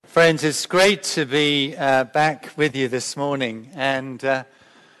Friends, it's great to be back with you this morning and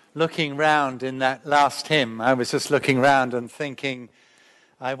looking round in that last hymn. I was just looking round and thinking,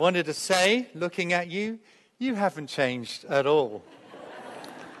 I wanted to say, looking at you, you haven't changed at all.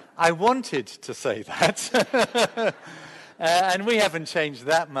 I wanted to say that, and we haven't changed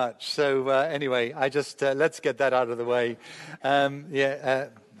that much. So anyway, I just, let's get that out of the way. The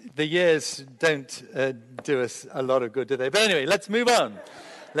years don't do us a lot of good, do they? But anyway, let's move on.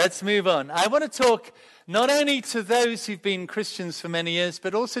 Let's move on. I want to talk not only to those who've been Christians for many years,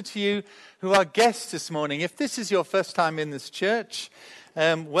 but also to you who are guests this morning. If this is your first time in this church,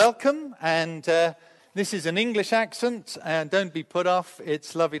 welcome. And this is an English accent, and don't be put off.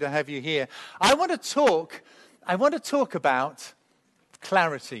 It's lovely to have you here. I want to talk about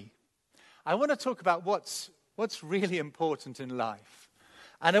clarity. I want to talk about what's really important in life.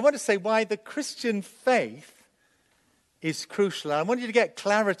 And I want to say why the Christian faith is crucial. I want you to get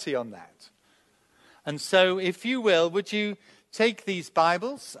clarity on that. And so, if you will, would you take these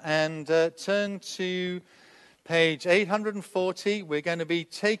Bibles and turn to page 840. We're going to be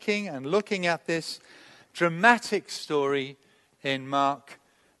taking and looking at this dramatic story in Mark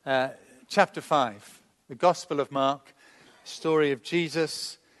chapter 5. The Gospel of Mark, story of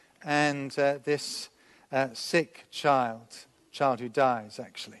Jesus and this sick child who dies,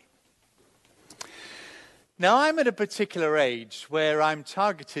 actually. Now, I'm at a particular age where I'm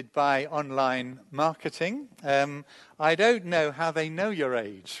targeted by online marketing. I don't know how they know your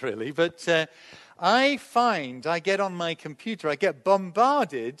age, really, but I find I get on my computer, I get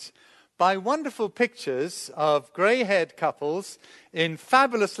bombarded by wonderful pictures of grey-haired couples in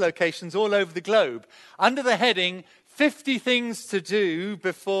fabulous locations all over the globe, under the heading, 50 Things to Do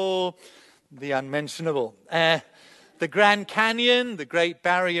Before the Unmentionable. The Grand Canyon, the Great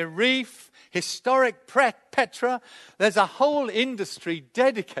Barrier Reef, historic Petra. There's a whole industry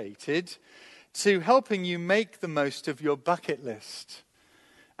dedicated to helping you make the most of your bucket list.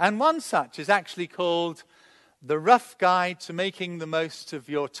 And one such is actually called The Rough Guide to Making the Most of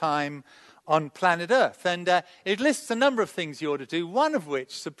Your Time on Planet Earth. And it lists a number of things you ought to do, one of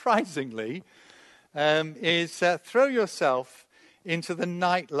which, surprisingly, is throw yourself into the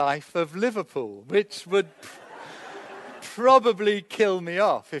nightlife of Liverpool, which would probably kill me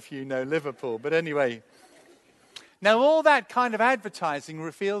off if you know Liverpool. But anyway, now all that kind of advertising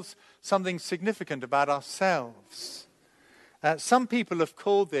reveals something significant about ourselves. Some people have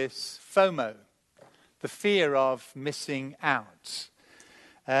called this FOMO, the fear of missing out.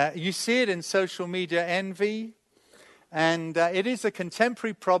 You see it in social media envy, and it is a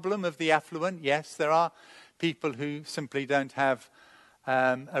contemporary problem of the affluent. Yes, there are people who simply don't have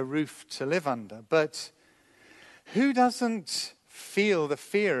a roof to live under, but who doesn't feel the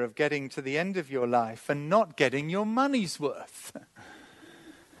fear of getting to the end of your life and not getting your money's worth?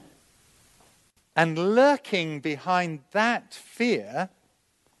 And lurking behind that fear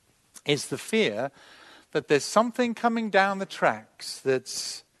is the fear that there's something coming down the tracks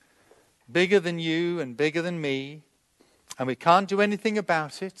that's bigger than you and bigger than me, and we can't do anything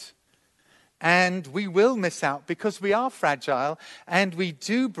about it. And we will miss out because we are fragile and we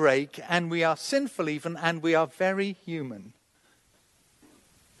do break and we are sinful even and we are very human.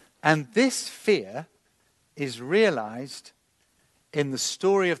 And this fear is realized in the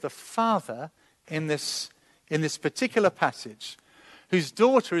story of the father in this particular passage, whose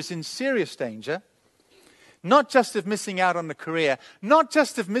daughter is in serious danger, not just of missing out on a career, not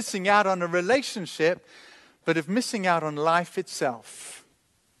just of missing out on a relationship, but of missing out on life itself.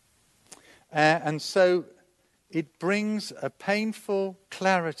 And so it brings a painful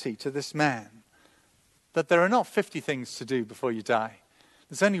clarity to this man that there are not 50 things to do before you die.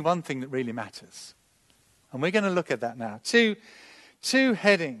 There's only one thing that really matters. And we're going to look at that now. Two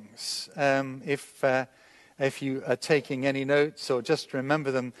headings, if you are taking any notes or just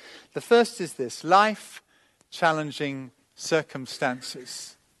remember them. The first is this: life-challenging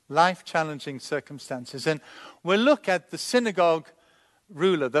circumstances. Life-challenging circumstances. And we'll look at the synagogue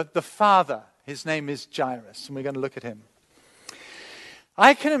ruler, the father. His name is Jairus, and we're going to look at him.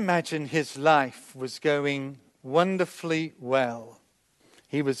 I can imagine his life was going wonderfully well.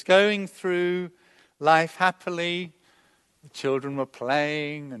 He was going through life happily. The children were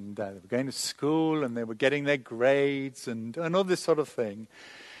playing, and they were going to school, and they were getting their grades, and all this sort of thing.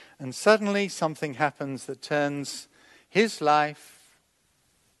 And suddenly something happens that turns his life,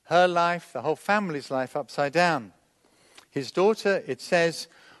 her life, the whole family's life upside down. His daughter, it says,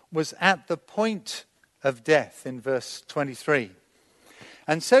 was at the point of death in verse 23.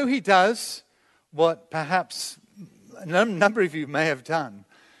 And so he does what perhaps a number of you may have done,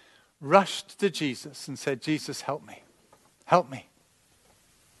 rushed to Jesus and said, Jesus, help me. Help me.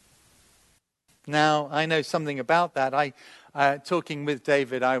 Now, I know something about that. Talking with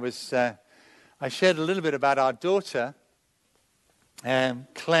David, I shared a little bit about our daughter,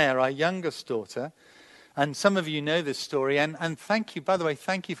 Claire, our youngest daughter. And some of you know this story. And thank you, by the way,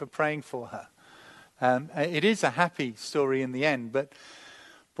 thank you for praying for her. It is a happy story in the end, but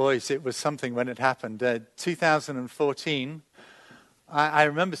boys, it was something when it happened. 2014, I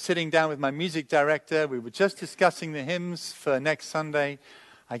remember sitting down with my music director. We were just discussing the hymns for next Sunday.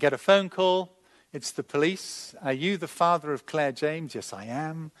 I get a phone call. It's the police. Are you the father of Claire James? Yes, I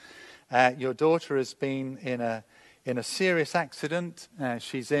am. Your daughter has been in a serious accident.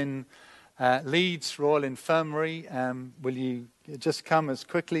 She's in Leeds Royal Infirmary. Will you just come as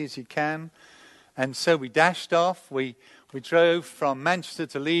quickly as you can? And so we dashed off. We drove from Manchester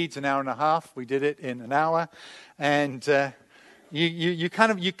to Leeds an hour and a half. We did it in an hour. And you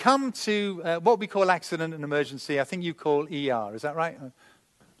come to what we call accident and emergency. I think you call ER. Is that right?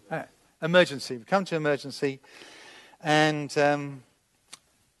 Emergency. We come to emergency, and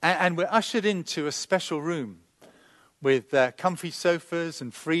we're ushered into a special room with comfy sofas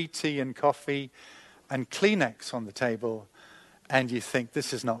and free tea and coffee and Kleenex on the table. And you think,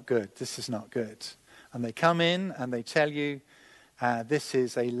 this is not good. This is not good. And they come in and they tell you, this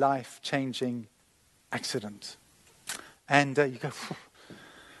is a life-changing accident. And you go, phew.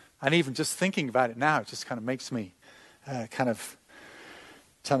 And even just thinking about it now, it just kind of makes me kind of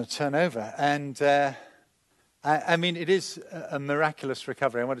turn over. And I mean, it is a miraculous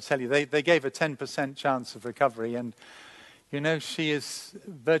recovery. I want to tell you, they gave a 10% chance of recovery. And, you know, she is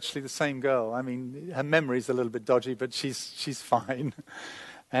virtually the same girl. I mean, her memory's a little bit dodgy, but she's fine.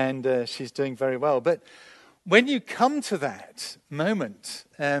 And she's doing very well. But when you come to that moment,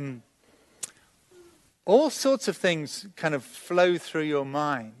 all sorts of things kind of flow through your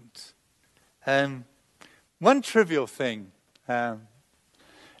mind. One trivial thing,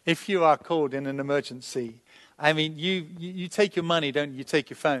 if you are called in an emergency, I mean, you take your money, don't you? You take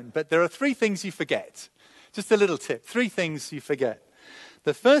your phone. But there are 3 things you forget. Just a little tip. 3 things you forget.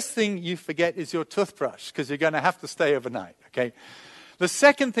 The first thing you forget is your toothbrush, because you're going to have to stay overnight, okay? The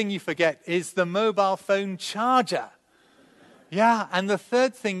second thing you forget is the mobile phone charger. Yeah, and the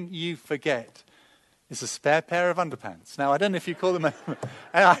third thing you forget is a spare pair of underpants. Now, I don't know if you call them... and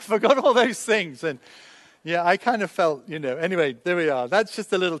I forgot all those things, and yeah, I kind of felt, you know... Anyway, there we are. That's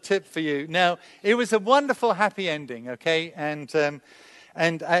just a little tip for you. Now, it was a wonderful, happy ending, okay?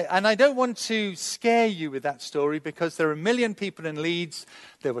 And I don't want to scare you with that story, because there are 1 million people in Leeds.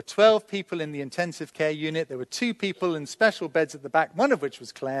 There were 12 people in the intensive care unit. There were 2 people in special beds at the back, one of which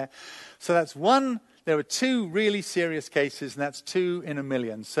was Claire. So that's one. There were 2 really serious cases, and that's 2 in 1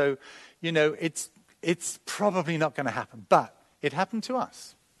 million. So, you know, it's probably not going to happen. But it happened to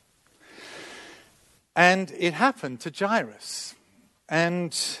us. And it happened to Jairus.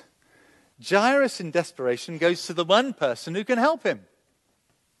 And Jairus, in desperation, goes to the one person who can help him.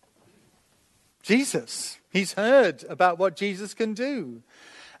 Jesus. He's heard about what Jesus can do.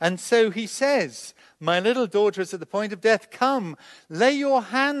 And so he says, my little daughter is at the point of death. Come, lay your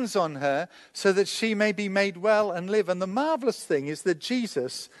hands on her so that she may be made well and live. And the marvelous thing is that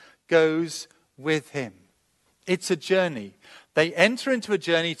Jesus goes with him. It's a journey. They enter into a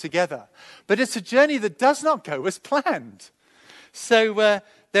journey together. But it's a journey that does not go as planned. So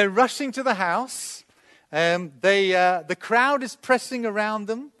they're rushing to the house. The crowd is pressing around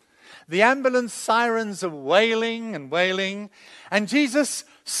them. The ambulance sirens are wailing and wailing. And Jesus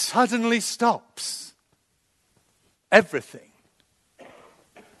suddenly stops everything.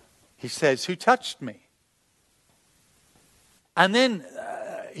 He says, who touched me? And then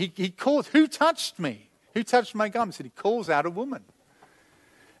he calls, who touched me? Who touched my garments? And he calls out a woman.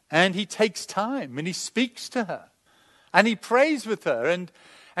 And he takes time and he speaks to her. And he prays with her.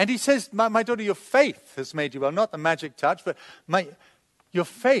 And he says, my daughter, your faith has made you well. Not the magic touch, but your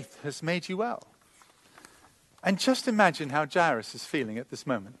faith has made you well. And just imagine how Jairus is feeling at this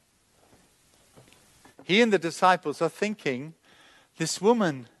moment. He and the disciples are thinking, this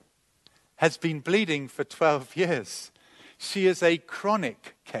woman has been bleeding for 12 years. She is a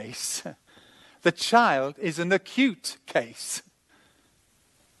chronic case. The child is an acute case.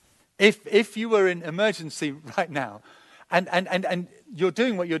 If you were in emergency right now, and you're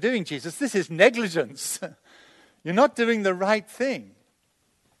doing what you're doing, Jesus, this is negligence. You're not doing the right thing.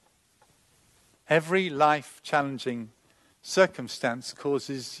 Every life-challenging circumstance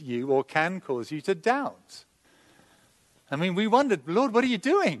causes you or can cause you to doubt. I mean, we wondered, Lord, what are you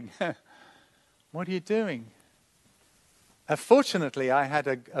doing? What are you doing? Fortunately, I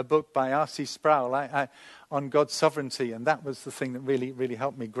had a book by R.C. Sproul on God's sovereignty, and that was the thing that really, really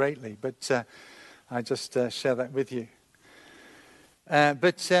helped me greatly. But I just share that with you.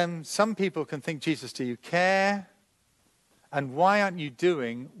 But some people can think, Jesus, do you care? And why aren't you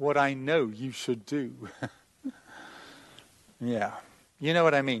doing what I know you should do? Yeah. You know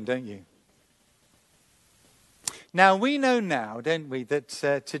what I mean, don't you? Now, we know now, don't we, that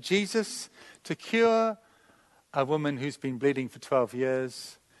to Jesus, to cure a woman who's been bleeding for 12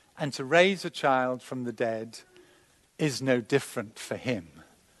 years and to raise a child from the dead is no different for him.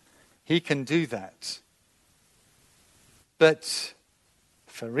 He can do that. But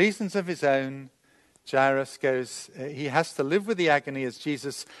for reasons of his own, Jairus he has to live with the agony as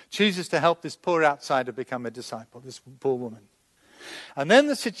Jesus chooses to help this poor outsider become a disciple, this poor woman. And then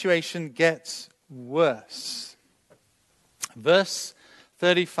the situation gets worse. Verse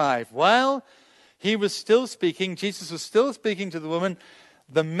 35. While he was still speaking, Jesus was still speaking to the woman,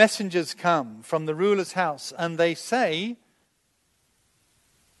 the messengers come from the ruler's house and they say,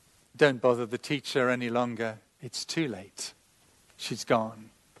 don't bother the teacher any longer. It's too late. She's gone.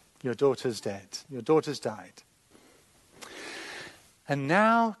 Your daughter's dead. Your daughter's died. And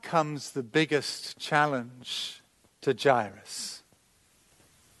now comes the biggest challenge to Jairus.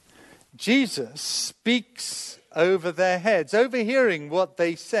 Jesus speaks over their heads. Overhearing what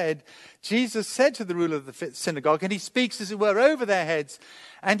they said, Jesus said to the ruler of the synagogue, and he speaks, as it were, over their heads.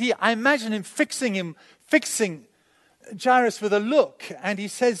 And I imagine him fixing Jairus with a look. And he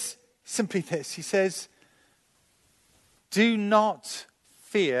says simply this. He says, do not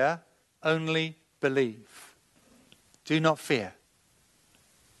fear, only believe. Do not fear.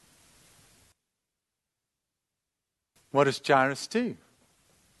 What does Jairus do?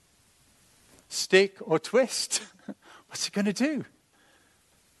 Stick or twist? What's he going to do?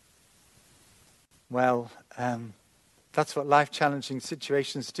 Well, that's what life-challenging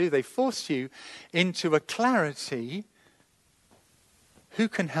situations do. They force you into a clarity. Who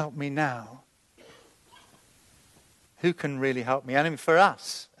can help me now? Who can really help me? And I mean, for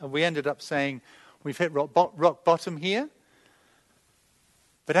us, we ended up saying, we've hit rock bottom here.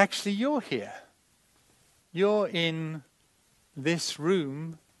 But actually, you're here. You're in this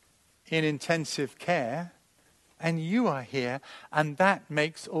room in intensive care, and you are here, and that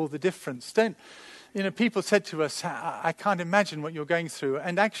makes all the difference. People said to us, I can't imagine what you're going through.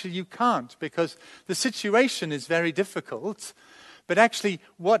 And actually, you can't, because the situation is very difficult. But actually,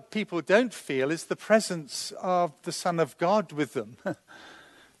 what people don't feel is the presence of the Son of God with them,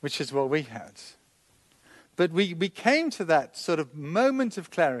 which is what we had. But we came to that sort of moment of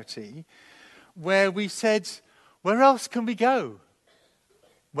clarity where we said, where else can we go?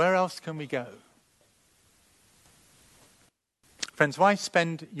 Where else can we go? Friends, why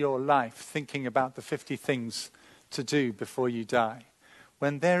spend your life thinking about the 50 things to do before you die,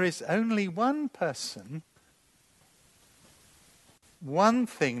 when there is only one person, one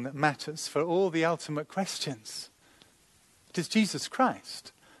thing that matters for all the ultimate questions? It is Jesus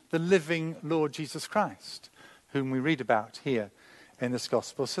Christ, the living Lord Jesus Christ, whom we read about here in this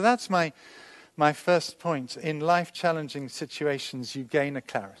gospel. So that's my first point. In life-challenging situations, you gain a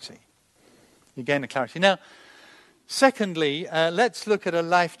clarity. You gain a clarity. Now, secondly, let's look at a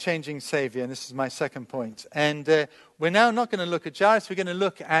life-changing Savior. And this is my second point. And we're now not going to look at Jairus. We're going to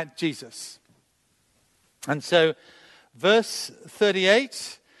look at Jesus. And so, verse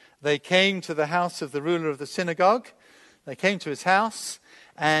 38, they came to the house of the ruler of the synagogue. They came to his house,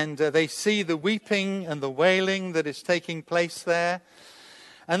 and they see the weeping and the wailing that is taking place there.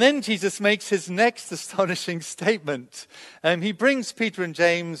 And then Jesus makes his next astonishing statement. He brings Peter and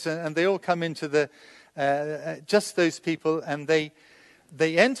James, and they all come into just those people, and they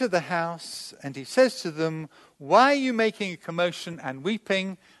enter the house, and he says to them, why are you making a commotion and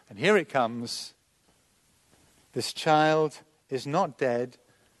weeping? And here it comes. This child is not dead,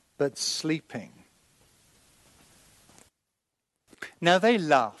 but sleeping. Now they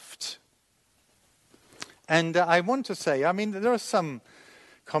laughed. And I want to say, there are some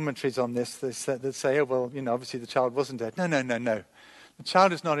commentaries on this that say, oh, well, obviously the child wasn't dead. No. The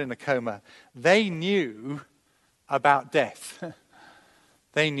child is not in a coma. They knew about death.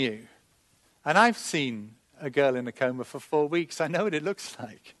 They knew. And I've seen a girl in a coma for 4 weeks. I know what it looks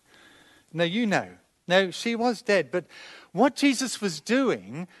like. No, you know. No, she was dead. But what Jesus was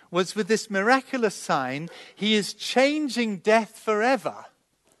doing was, with this miraculous sign, he is changing death forever.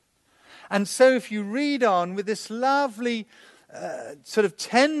 And so if you read on with this lovely sort of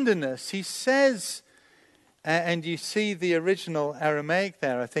tenderness, he says, and you see the original Aramaic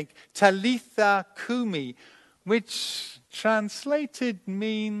there, I think, Talitha Kumi, which translated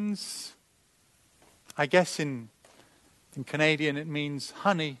means, I guess in Canadian it means,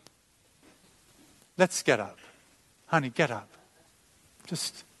 honey, let's get up. Honey, get up.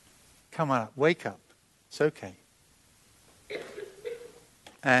 Just come on up, wake up. It's okay.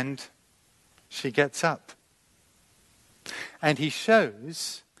 And she gets up. And he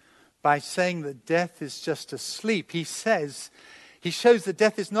shows, by saying that death is just a sleep, he shows that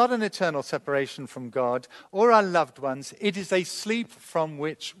death is not an eternal separation from God or our loved ones. It is a sleep from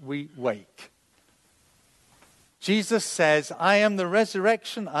which we wake. Jesus says, I am the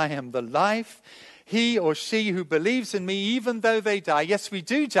resurrection, I am the life. He or she who believes in me, even though they die, yes, we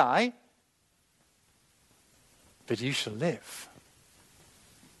do die, but you shall live.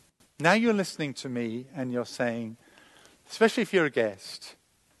 Now you're listening to me and you're saying, especially if you're a guest,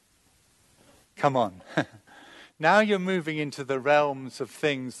 come on. Now you're moving into the realms of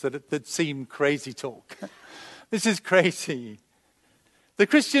things that seem crazy talk. This is crazy. The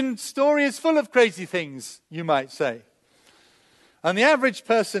Christian story is full of crazy things, you might say. And the average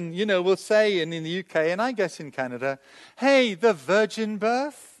person, will say, and in the UK, and I guess in Canada, hey, the virgin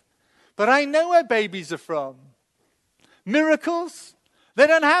birth? But I know where babies are from. Miracles? They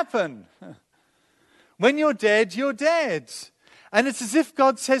don't happen. When you're dead, you're dead. And it's as if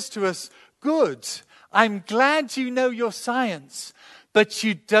God says to us, good, I'm glad you know your science, but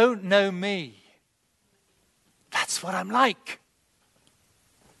you don't know me. That's what I'm like.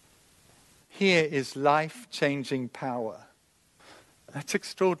 Here is life-changing power. That's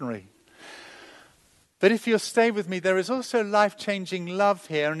extraordinary. But if you'll stay with me, there is also life-changing love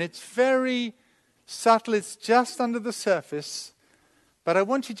here, and it's very subtle. It's just under the surface. But I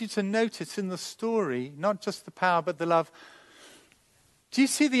wanted you to notice in the story, not just the power, but the love. Do you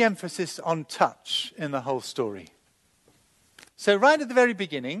see the emphasis on touch in the whole story? So right at the very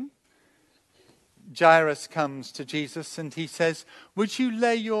beginning, Jairus comes to Jesus and he says, would you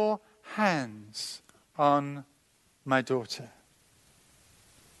lay your hands on my daughter?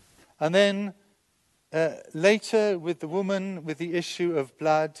 And then later with the woman with the issue of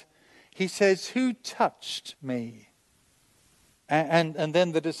blood, he says, who touched me? And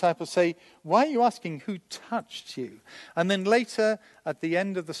then the disciples say, why are you asking who touched you? And then later, at the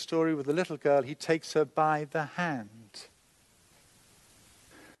end of the story with the little girl, he takes her by the hand.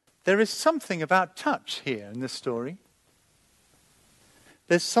 There is something about touch here in this story.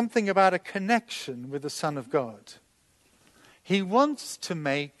 There's something about a connection with the Son of God. He wants to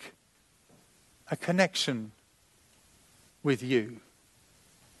make a connection with you,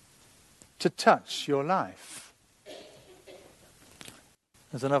 to touch your life.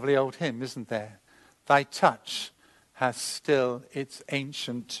 There's a lovely old hymn, isn't there? Thy touch has still its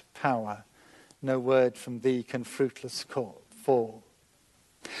ancient power. No word from thee can fruitless fall.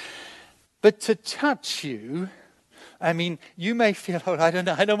 But to touch you, you may feel, I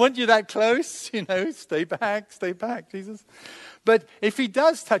don't want you that close, stay back, Jesus. But if he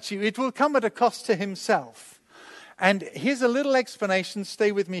does touch you, it will come at a cost to himself. And here's a little explanation,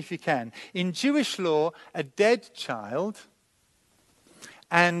 stay with me if you can. In Jewish law, a dead child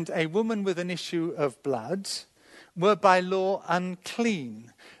and a woman with an issue of blood were by law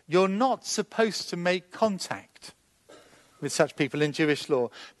unclean. You're not supposed to make contact with such people in Jewish law.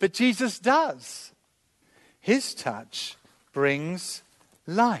 But Jesus does. His touch brings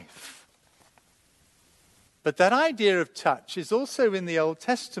life. But that idea of touch is also in the Old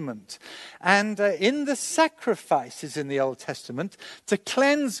Testament. And in the sacrifices in the Old Testament, to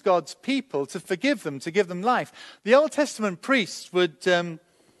cleanse God's people, to forgive them, to give them life, the Old Testament priests would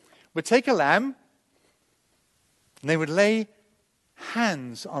take a lamb and they would lay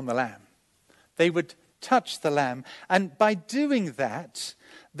hands on the lamb. They would touch the lamb. And by doing that,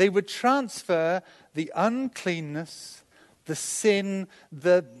 they would transfer the uncleanness, the sin,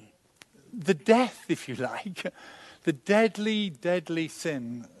 the death, if you like, the deadly, deadly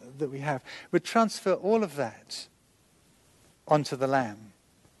sin that we have, would transfer all of that onto the Lamb.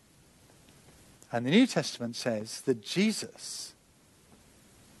 And the New Testament says that Jesus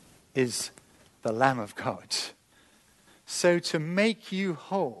is the Lamb of God. So to make you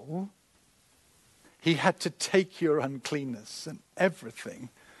whole, he had to take your uncleanness and everything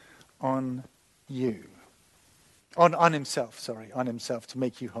on you. On himself to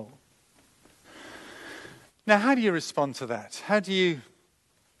make you whole. Now, how do you respond to that? How do you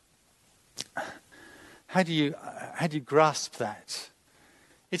grasp that?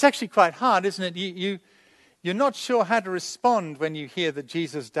 It's actually quite hard, isn't it? You're not sure how to respond when you hear that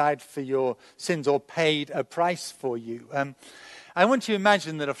Jesus died for your sins or paid a price for you. I want you to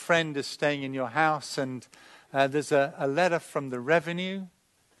imagine that a friend is staying in your house and there's a letter from the Revenue.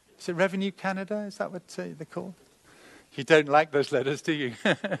 Is it Revenue Canada? Is that what they're called? You don't like those letters, do you?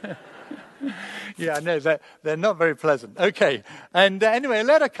 Yeah, no, they're not very pleasant. Okay. And anyway, a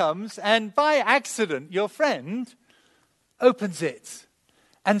letter comes, and by accident, your friend opens it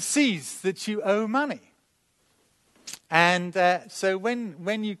and sees that you owe money. And so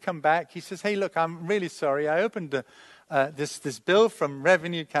when you come back, he says, hey, look, I'm really sorry. I opened this bill from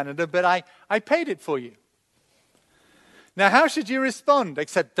Revenue Canada, but I paid it for you. Now, how should you respond?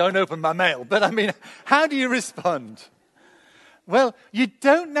 Except don't open my mail. But I mean, how do you respond? Well, you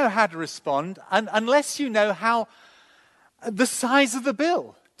don't know how to respond unless you know how the size of the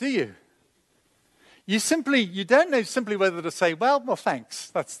bill, do you? You don't know simply whether to say, well, thanks.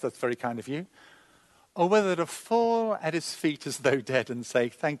 That's very kind of you. Or whether to fall at his feet as though dead and say,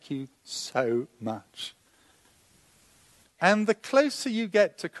 thank you so much. And the closer you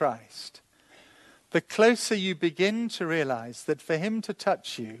get to Christ, the closer you begin to realize that for him to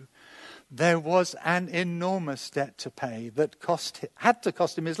touch you, there was an enormous debt to pay that had to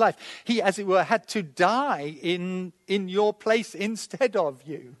cost him his life. He, as it were, had to die in your place instead of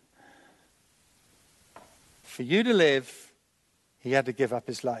you. For you to live, he had to give up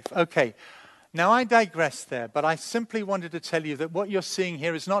his life. Okay, now I digress there, but I simply wanted to tell you that what you're seeing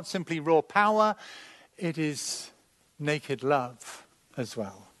here is not simply raw power, it is naked love as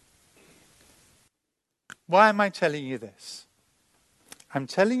well. Why am I telling you this? I'm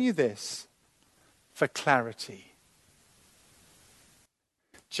telling you this for clarity.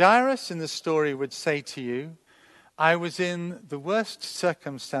 Jairus in the story would say to you, I was in the worst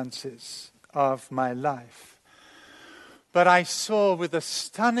circumstances of my life, but I saw with a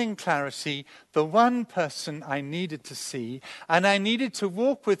stunning clarity the one person I needed to see, and I needed to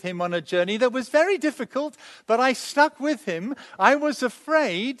walk with him on a journey that was very difficult, but I stuck with him. I was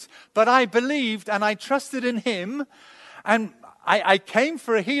afraid, but I believed and I trusted in him, and I came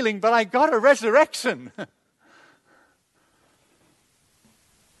for a healing, but I got a resurrection.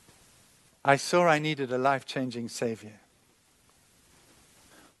 I saw I needed a life-changing Savior.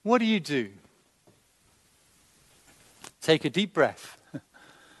 What do? Take a deep breath.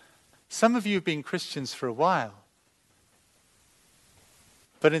 Some of you have been Christians for a while.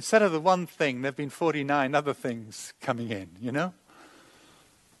 But instead of the one thing, there have been 49 other things coming in, you know?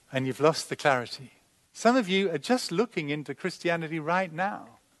 And you've lost the clarity. Some of you are just looking into Christianity right now.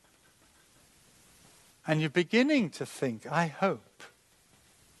 And you're beginning to think, I hope.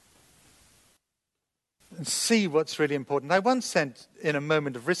 And see what's really important. I once said in a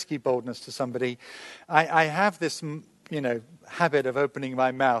moment of risky boldness to somebody, I have this habit of opening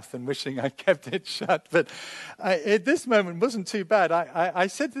my mouth and wishing I kept it shut. But at this moment wasn't too bad. I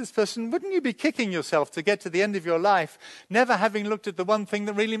said to this person, wouldn't you be kicking yourself to get to the end of your life, never having looked at the one thing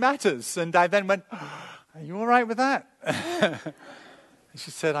that really matters? And I then went, are you all right with that? And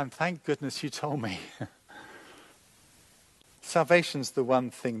she said, thank goodness you told me. Salvation's the one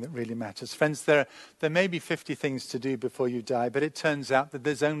thing that really matters. Friends, there may be 50 things to do before you die, but it turns out that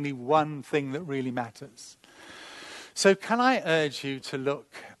there's only one thing that really matters. So can I urge you to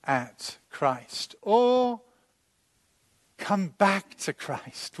look at Christ, or come back to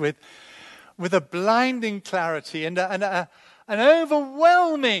Christ with a blinding clarity and an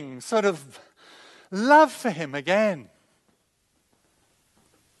overwhelming sort of love for him again.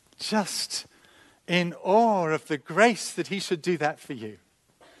 Just in awe of the grace that he should do that for you.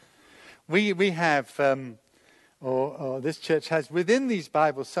 We have, or this church has within these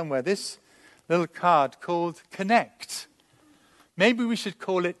Bibles somewhere, this little card called Connect. Maybe we should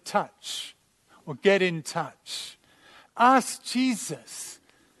call it Touch or Get in Touch. Ask Jesus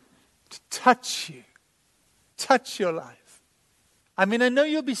to touch you, touch your life. I mean, I know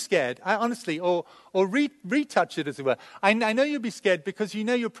you'll be scared, honestly, or retouch it, as it were. I know you'll be scared because you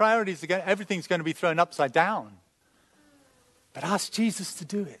know your priorities everything's going to be thrown upside down. But ask Jesus to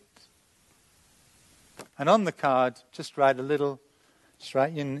do it. And on the card, just write your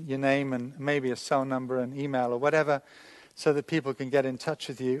name and maybe a cell number and email or whatever, so that people can get in touch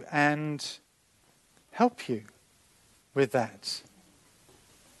with you and help you with that.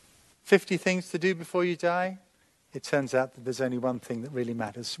 50 things to do before you die. It turns out that there's only one thing that really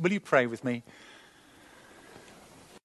matters. Will you pray with me?